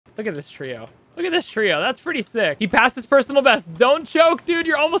Look at this trio. Look at this trio. That's pretty sick. He passed his personal best. Don't choke, dude.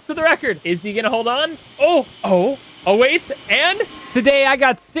 You're almost to the record. Is he gonna hold on? Oh, wait. And today I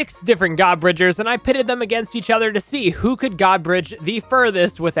got 6 different God Bridgers and I pitted them against each other to see who could God Bridge the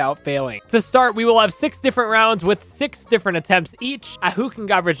furthest without failing. To start, we will have 6 different rounds with 6 different attempts each at who can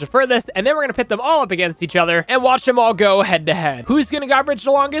God Bridge the furthest. And then we're gonna pit them all up against each other and watch them all go head to head. Who's gonna God Bridge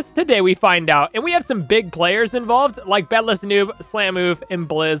the longest? Today we find out. And we have some big players involved like BedlessNoob, SlamOOF, and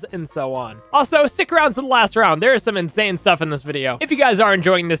Bliz, and so on. Also, stick around to the last round. There is some insane stuff in this video. If you guys are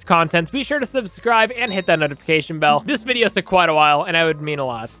enjoying this content, be sure to subscribe and hit that notification bell. This video took quite a while, and it would mean a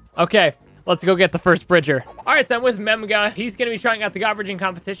lot. Okay, let's go get the first bridger. All right, so I'm with Memga. He's going to be trying out the God Bridging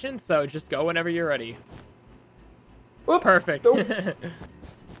competition, so just go whenever you're ready. Whoop. Perfect.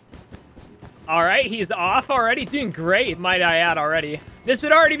 All right, he's off already. Doing great, might I add already. This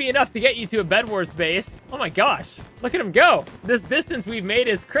would already be enough to get you to a Bedwars base. Oh my gosh, look at him go. This distance we've made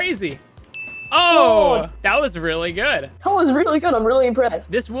is crazy. Oh, that was really good. That was really good. I'm really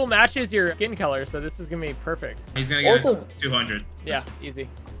impressed. This wool matches your skin color, so this is gonna be perfect. He's gonna get 200. Yeah, easy.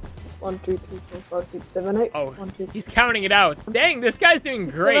 1, 2, 3, 4, 5, 6, 7, 8. Oh, 1, 2, he's counting it out. Dang, this guy's doing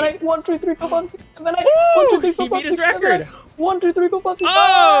 6, great. 7, 8. 1, 2, 3, 4, 5, 6, 7, 8. Woo! 1, 2, 3, 4, He 5, beat his 6, 7, record. 8. 1, 2, 3, 4, 5, 6, 7, 8.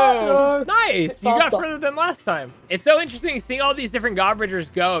 Oh, nice. You got faster. further than last time. It's so interesting seeing all these different God Bridgers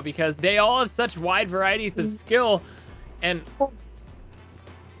go because they all have such wide varieties of skill and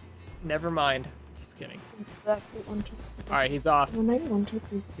never mind. Just kidding. That's it. 1, 2, 3. All right, he's off. 7, 8. 1, 2,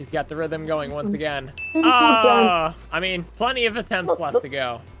 3. He's got the rhythm going once again. Oh, I mean, plenty of attempts left to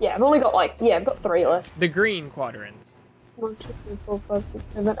go. yeah, I've only got I've got 3 left. The green quadrants. 1, 2, 3, 4, 5, 6,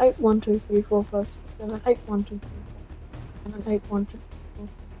 7, 8. 1, 2, 3, 4, 5, 6, 7, 8. 1, 2, 3, 4, 7, 8. 1, 2, 3, 4,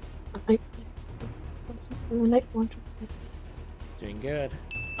 7, 8. 1, 2, 7, 8. 1, 2, 3. He's doing good.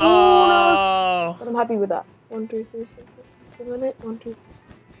 Oh, Oh. but I'm happy with that. 1, 2, 3, 4, 5, 6, 7, 8. 1, 2,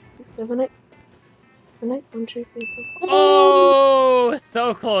 3, 7, 8. 7, 8. 1, 2, 3, 4. Oh,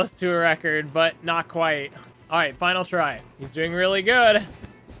 so close to a record, but not quite. All right, final try. He's doing really good.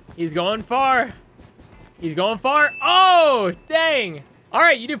 He's going far. He's going far. Oh, dang. All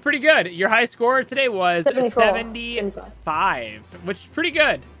right, you did pretty good. Your high score today was 75, which is pretty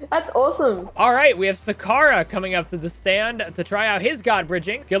good. That's awesome. All right, we have Sakara coming up to the stand to try out his God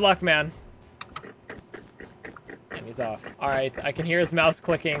Bridging. Good luck, man. And he's off. All right, I can hear his mouse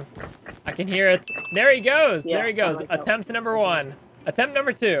clicking. I can hear it. There he goes. Yeah, there he goes. like Attempt number 1. Attempt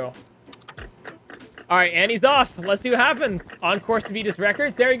number 2. All right, and he's off. Let's see what happens. On course to beat his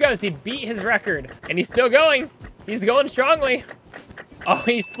record. There he goes. He beat his record. And he's still going. He's going strongly. Oh,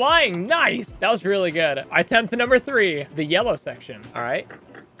 he's flying. Nice. That was really good. Attempt number 3. The yellow section. All right.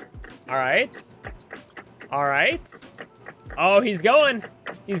 All right. All right. Oh, he's going.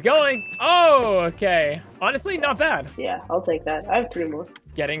 He's going. Oh, okay. Honestly, not bad. Yeah, I'll take that. I have 3 more.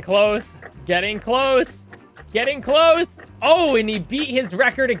 Getting close. Getting close. Getting close. Oh, and he beat his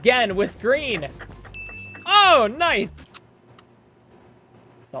record again with green. Oh, nice.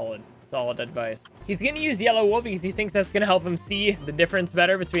 Solid. Solid advice. He's going to use yellow wool because he thinks that's going to help him see the difference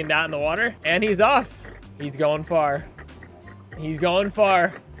better between that and the water. And he's off. He's going far. He's going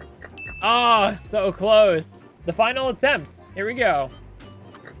far. Oh, so close. The final attempt. Here we go.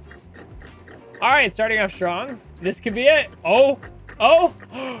 All right, starting off strong. This could be it. Oh, oh,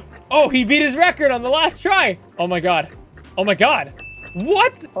 oh, he beat his record on the last try. Oh my God. Oh my God.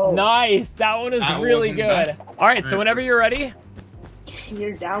 What? Oh. Nice. That one is really good. Bad. All right, so whenever you're ready.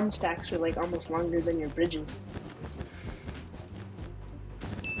 Your down stacks are like almost longer than your bridges.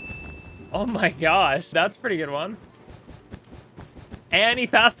 Oh my gosh. That's a pretty good one. And he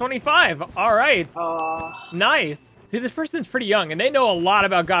passed 25. All right. Nice. See, this person's pretty young, and they know a lot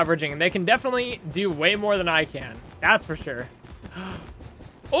about God Bridging, and they can definitely do way more than I can. That's for sure.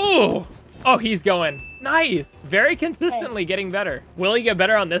 Oh! Oh, he's going. Nice. Very consistently getting better. Will he get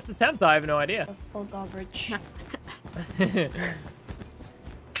better on this attempt? I have no idea. God Bridge.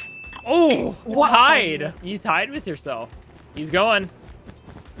 Oh! Tied. You tied with yourself. He's going.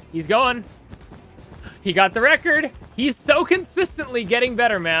 He's going. He got the record. He's so consistently getting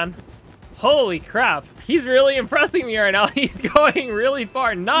better, man. Holy crap. He's really impressing me right now. He's going really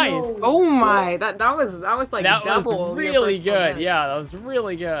far. Nice. No. Oh my, that was like that double. Was really good. Yeah, that was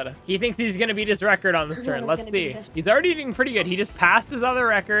really good. He thinks he's gonna beat his record on this turn. Let's see. He's already doing pretty good. He just passed his other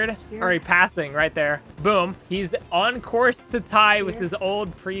record. Or he passing right there. Boom. He's on course to tie with his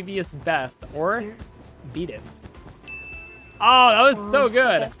old previous best. Or beat it. Oh, that was so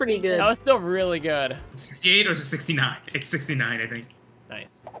good. That's pretty good. That was still really good. 68 or is it 69? It's 69, I think.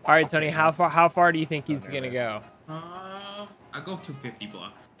 Nice. All right, Tony, how far do you think he's gonna go? I'll go 250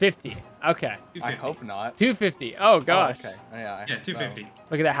 blocks. 50. Okay. 250. I hope not. 250. Oh, gosh. Oh, okay. Yeah, Yeah, 250.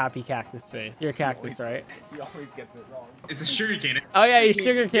 Look at that happy cactus face. You're a cactus, right? He always gets it wrong. It's a sugar cane. Oh, yeah, you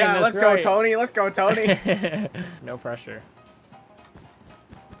sugar cane. Yeah, that's let's go, right. Tony. Let's go, Tony. No pressure.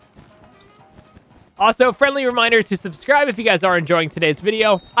 Also, friendly reminder to subscribe if you guys are enjoying today's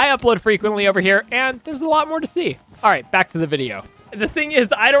video. I upload frequently over here, and there's a lot more to see. All right, back to the video. The thing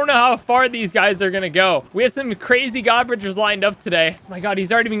is, I don't know how far these guys are going to go. We have some crazy God Bridgers lined up today. Oh my God,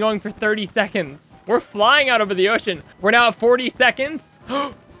 he's already been going for 30 seconds. We're flying out over the ocean. We're now at 40 seconds.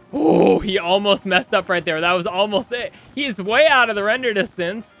 Oh, he almost messed up right there. That was almost it. He's way out of the render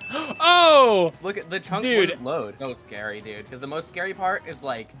distance. Oh! Look at the chunks Dude. wouldn't load. So scary, dude. Because the most scary part is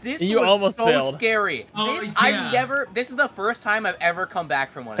like, this You was almost so failed. scary. Oh, This, yeah. this is the first time I've ever come back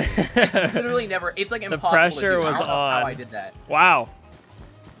from one of these. It's literally never, it's like impossible pressure to do. was I don't know how on. I did that. Wow.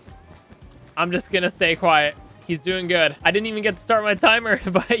 I'm just going to stay quiet. He's doing good. I didn't even get to start my timer,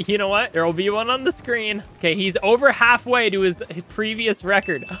 but you know what? There will be one on the screen. Okay, he's over halfway to his previous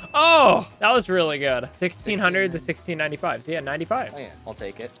record. Oh, that was really good. 1600 to 1695. So yeah, 95. Oh yeah, I'll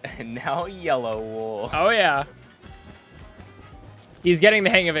take it. And now yellow wool. Oh yeah. He's getting the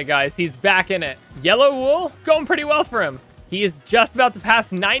hang of it, guys. He's back in it. Yellow wool, going pretty well for him. He is just about to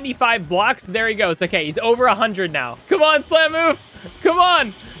pass 95 blocks. There he goes. Okay, he's over 100 now. Come on, SlamOOF. Come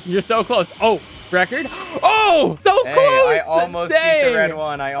on. You're so close. Oh, record. Oh, so Hey, close. I almost beat Dang. the red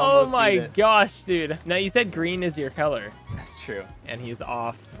one. I almost Oh my beat it. gosh, dude. Now, you said green is your color. That's true. And he's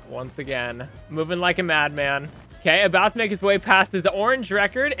off once again. Moving like a madman. Okay, about to make his way past his orange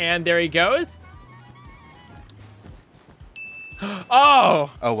record. And there he goes. Oh,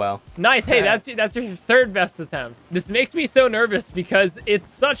 Oh well. nice. Hey, that's your third best attempt. This makes me so nervous because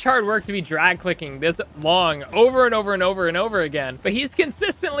it's such hard work to be drag clicking this long over and over and over and over again. But he's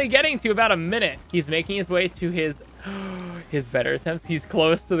consistently getting to about a minute. He's making his way to his better attempts. He's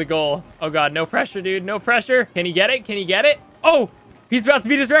close to the goal. Oh God, no pressure, dude. No pressure. Can he get it? Can he get it? Oh, he's about to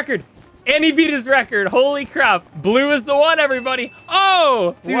beat his record. And he beat his record. Holy crap. Blue is the one, everybody.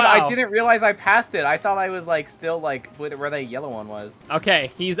 Oh, Dude, wow. I didn't realize I passed it. I thought I was like still like where the yellow one was.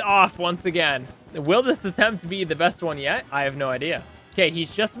 Okay, he's off once again. Will this attempt be the best one yet? I have no idea. Okay,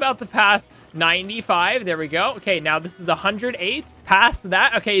 he's just about to pass 95. There we go. Okay, now this is 108. Past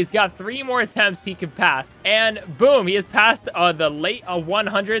that. Okay, he's got 3 more attempts he could pass. And boom, he has passed the late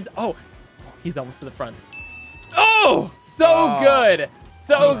 100s. Oh, he's almost to the front. Oh, so good.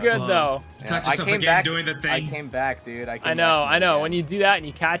 So good, though. Catch I yourself came again back. doing the thing. I came back, dude. I know. When you do that and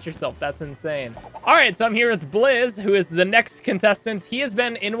you catch yourself, that's insane. All right, so I'm here with Bliz, who is the next contestant. He has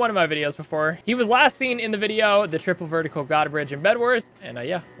been in one of my videos before. He was last seen in the video, the triple vertical God Bridge in Bedwars. And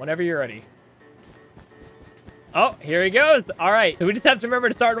yeah, whenever you're ready. Oh, here he goes. All right, so we just have to remember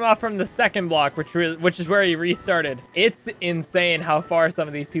to start him off from the second block, which is where he restarted. It's insane how far some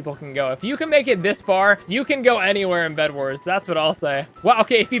of these people can go. If you can make it this far, you can go anywhere in Bedwars. That's what I'll say. Well,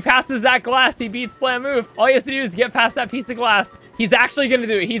 okay, if he passes that glass, he beats SlamOOF. All he has to do is get past that piece of glass. He's actually gonna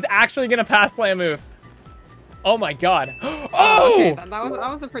do it. He's actually gonna pass SlamOOF. Oh my God. Oh! Okay, that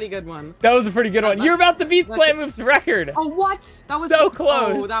was a pretty good one. That was a pretty good one. You're about to beat SlamOOF's record. Oh, what? That was so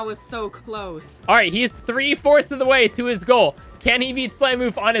close. Oh, that was so close. All right, he's 3/4 of the way to his goal. Can he beat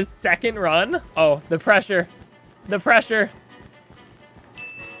SlamOOF on his second run? Oh, the pressure. The pressure.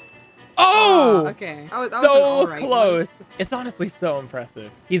 Oh! Okay. That was So an alright close. one. It's honestly so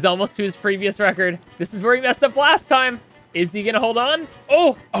impressive. He's almost to his previous record. This is where he messed up last time. Is he going to hold on?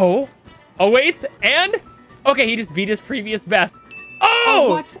 Oh, wait. And? Okay, he just beat his previous best. Oh!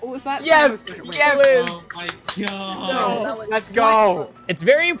 What? What was that? Yes! That was- Yes! Bliz. Oh my god. No, that was- Let's go. It's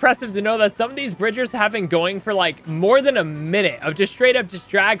very impressive to know that some of these bridgers have been going for like more than a minute of just straight up just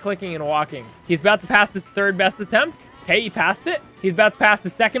drag clicking and walking. He's about to pass his third best attempt. Okay, he passed it. He's about to pass the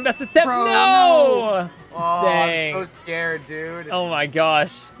second best attempt. Bro, no! Oh, Dang. I'm so scared, dude. Oh my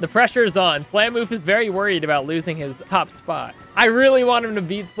gosh. The pressure is on. SlamOOF is very worried about losing his top spot. I really want him to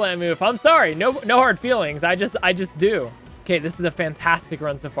beat SlamOOF. I'm sorry. No hard feelings. I just do. Okay, this is a fantastic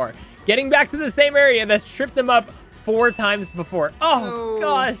run so far. Getting back to the same area that's tripped him up 4 times before. Oh,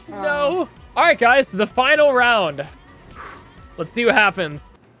 gosh, no. All right, guys, the final round. Let's see what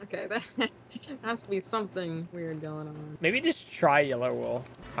happens. Okay, that has to be something weird going on. Maybe just try yellow wool.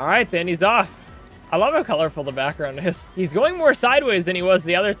 All right, Danny's off. I love how colorful the background is. He's going more sideways than he was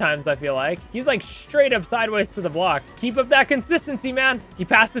the other times, I feel like. He's like straight up sideways to the block. Keep up that consistency, man. He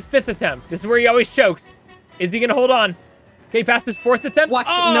passed his 5th attempt. This is where he always chokes. Is he gonna hold on? Okay, he passed his 4th attempt. What?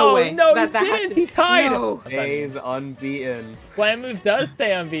 Oh, No way. No, That he has didn't. to He be- tied. No. Stays unbeaten. SlamOOF does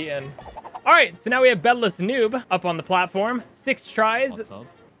stay unbeaten. All right, so now we have BedlessNoob up on the platform. 6 tries. What's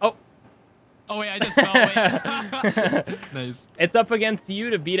up? Oh wait, I just fell. Wait. Nice. It's up against you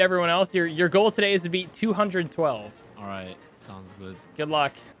to beat everyone else. Your goal today is to beat 212. All right, sounds good. Good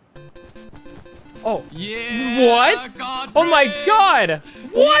luck. Oh. Yeah. What? God Oh my Bridge. God.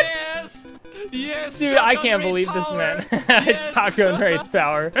 What? Yes. Yes. Dude, I shotgun can't rate believe power. this man. Yes. Shotgun rate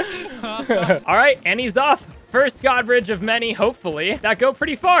power. All right, and he's off. First God Bridge of many, hopefully, that go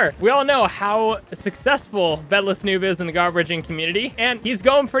pretty far. We all know how successful BedlessNoob is in the God Bridging community, and he's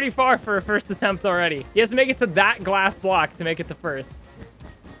going pretty far for a first attempt already. He has to make it to that glass block to make it to first.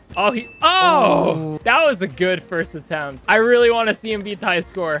 Oh, that was a good first attempt. I really want to see him beat the high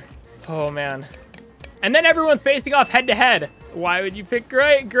score. Oh, man. And then everyone's facing off head to head. Why would you pick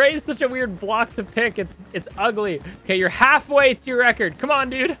Gray? Gray is such a weird block to pick. It's ugly. Okay, you're halfway to your record. Come on,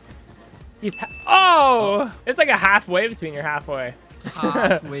 dude. He's it's like a halfway between your halfway.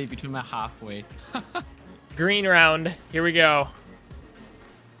 Halfway between my halfway. Green round. Here we go.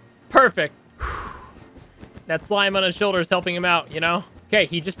 Perfect. That slime on his shoulder is helping him out, you know? Okay,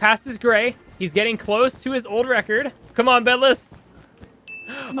 he just passed his Gray. He's getting close to his old record. Come on, Bedless.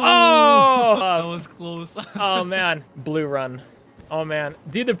 Oh! That was close. Oh, man. Blue run. Oh, man.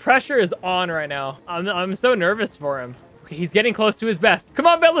 Dude, the pressure is on right now. I'm so nervous for him. Okay, he's getting close to his best. Come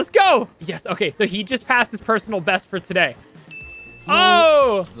on, Bedless, go! Yes, okay, so he just passed his personal best for today.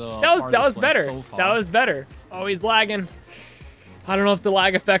 Oh! That was better. That was better. Oh, he's lagging. I don't know if the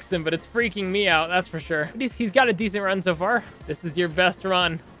lag affects him, but it's freaking me out, that's for sure. But he's got a decent run so far. This is your best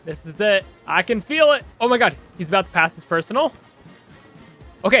run. This is it. I can feel it. Oh my God, he's about to pass his personal.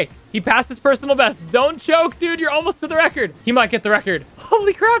 Okay, he passed his personal best. Don't choke, dude. You're almost to the record. He might get the record.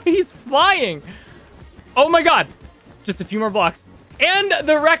 Holy crap, he's flying. Oh my God. Just a few more blocks. And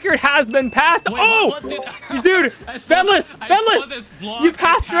the record has been passed. Wait, oh, what, dude, Bedless, you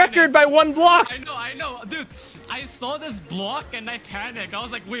passed the record by 1 block. I know, dude. I saw this block and I panicked. I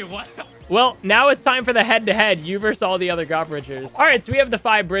was like, wait, what? Well, now it's time for the head-to-head, you versus all the other God Bridgers. All right, so we have the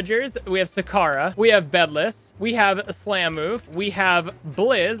 5 Bridgers. We have Sakara. We have Bedless. We have SlamOOF. We have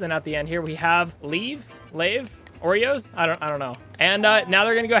Bliz. And at the end here, we have Lqave, Oreos. I don't know. And now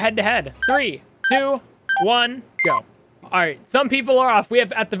they're going to go head-to-head. 3, 2, 1, go. All right, some people are off. We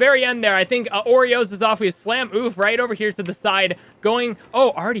have at the very end there, I think Oreos is off. We have SlamOOF right over here to the side going.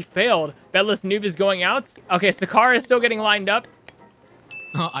 Oh, already failed. BedlessNoob is going out. Okay, Sakara is still getting lined up.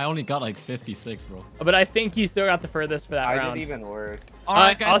 I only got like 56, bro. But I think you still got the furthest for that round. I did even worse. All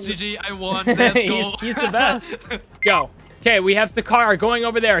right, guys, GG, I won. Let's go. he's the best. Go. Okay, we have Sakara going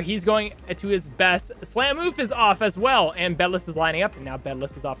over there. He's going to his best. SlamOOF is off as well, and Bedless is lining up. And now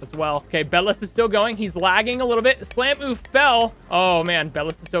Bedless is off as well. Okay, Bedless is still going. He's lagging a little bit. SlamOOF fell. Oh, man,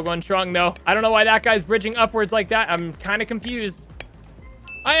 Bedless is still going strong, though. I don't know why that guy's bridging upwards like that. I'm kind of confused.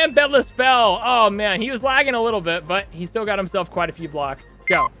 Bedless fell. Oh, man, he was lagging a little bit, but he still got himself quite a few blocks.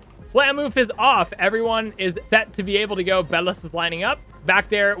 Go. SlamOOF is off. Everyone is set to be able to go. Bedless is lining up. Back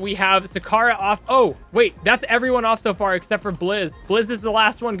there, we have Sakara off. Oh, wait, that's everyone off so far except for Bliz. Bliz is the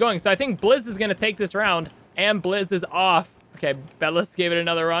last one going. So I think Bliz is going to take this round, and Bliz is off. Okay, Bedless gave it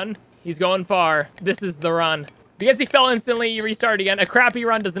another run. He's going far. This is the run. Because he fell instantly, you restart again. A crappy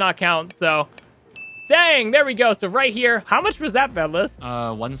run does not count, so... Dang, there we go. So right here, how much was that, Bedless?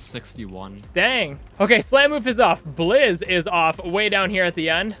 161. Dang. Okay, SlamOOF is off. Bliz is off way down here at the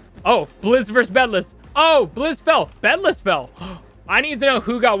end. Oh, Bliz versus Bedless. Oh, Bliz fell. Bedless fell. I need to know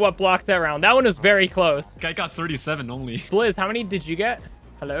who got what blocks that round. That one was very close. Guy got 37 only. Bliz, how many did you get?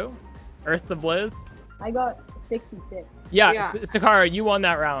 Hello? Earth the Bliz? I got 66. Yeah. Sakara, you won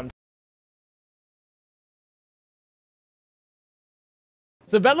that round.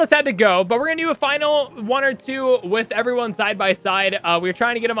 So Bedless had to go, but we're going to do a final 1 or 2 with everyone side by side. We were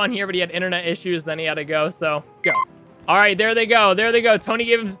trying to get him on here, but he had internet issues. Then he had to go, so go. All right, there they go. There they go. Tony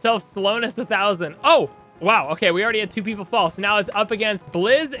gave himself slowness 1,000. Oh, wow. Okay, we already had 2 people fall. So now it's up against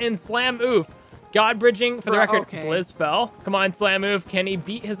Bliz and SlamOOF. God bridging for the record. Okay. Bliz fell. Come on, SlamOOF. Can he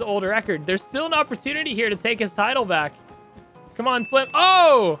beat his old record? There's still an opportunity here to take his title back. Come on, Slam.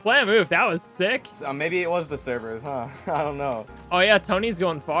 Oh, SlamOOF. That was sick. Maybe it was the servers, huh? I don't know. Oh, yeah. Tony's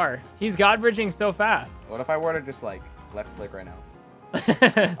going far. He's God bridging so fast. What if I were to just, like, left click right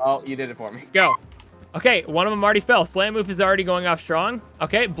now? Oh, you did it for me. Go. Okay, one of them already fell. SlamOOF is already going off strong.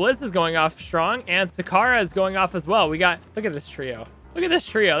 Okay, Bliz is going off strong, and Sakara is going off as well. We got, look at this trio. Look at this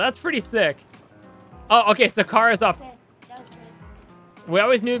trio. That's pretty sick. Oh, okay, Sakara's off. We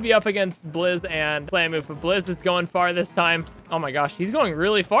always knew it'd be up against Bliz and SlamOOF, but Bliz is going far this time. Oh my gosh, he's going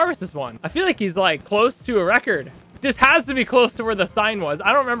really far with this one. I feel like he's like close to a record. This has to be close to where the sign was.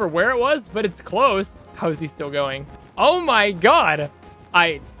 I don't remember where it was, but it's close. How is he still going? Oh my God.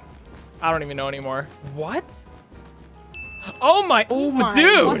 I don't even know anymore. What? Oh my,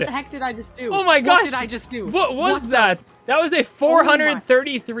 dude. What the heck did I just do? Oh my gosh. What did I just do? What was that? That was a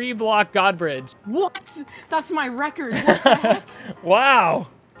 433 block God Bridge. What? That's my record. What the heck? Wow.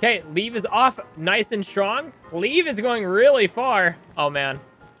 Okay, Lqave is off nice and strong. Lqave is going really far. Oh, man.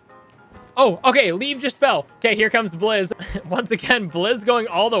 Oh, okay, Lqave just fell. Okay, here comes Bliz. Once again, Bliz going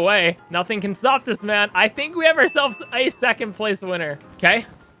all the way. Nothing can stop this man. I think we have ourselves a second place winner. Okay.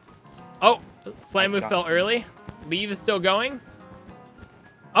 Oh, SlamOOF fell early. Lqave is still going.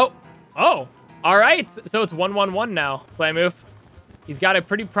 Oh, all right. So it's 1-1-1 now, SlamOOF. He's got a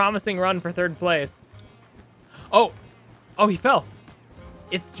pretty promising run for third place. Oh, he fell.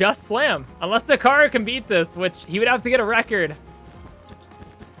 It's just Slam. Unless Sakara can beat this, which he would have to get a record.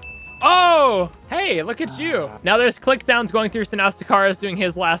 Oh, hey, look at you. Now there's click sounds going through, so now Sakara's doing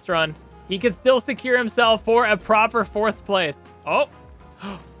his last run. He could still secure himself for a proper 4th place.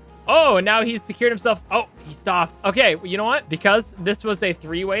 Oh, now he's secured himself. Oh, he stopped. Okay, you know what? Because this was a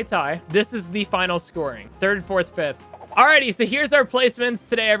 3-way tie, this is the final scoring. 3rd, 4th, 5th. Alrighty, so here's our placements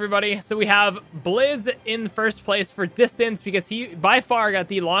today, everybody. So we have Bliz in first place for distance because he by far got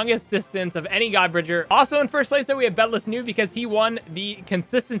the longest distance of any God Bridger. Also in first place, though, we have BedlessNoob because he won the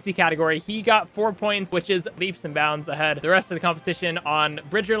consistency category. He got 4 points, which is leaps and bounds ahead the rest of the competition on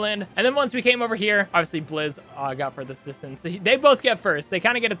Bridgerland. And then once we came over here, obviously Bliz got for this distance. So they both get first. They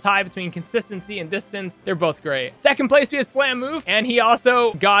kind of get a tie between consistency and distance. They're both great. Second place, we have SlamOOF, and he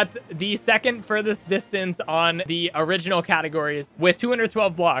also got the second furthest distance on the original categories with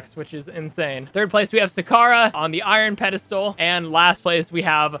 212 blocks, which is insane. Third place, we have Sakara on the iron pedestal, and last place we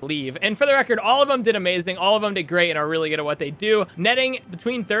have Lqave. And for the record, all of them did amazing. All of them did great and are really good at what they do, netting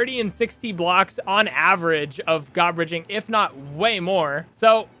between 30 and 60 blocks on average of God bridging, if not way more.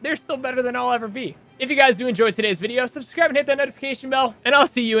 So they're still better than I'll ever be. If you guys do enjoy today's video, subscribe and hit that notification bell, and I'll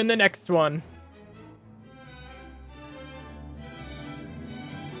see you in the next one.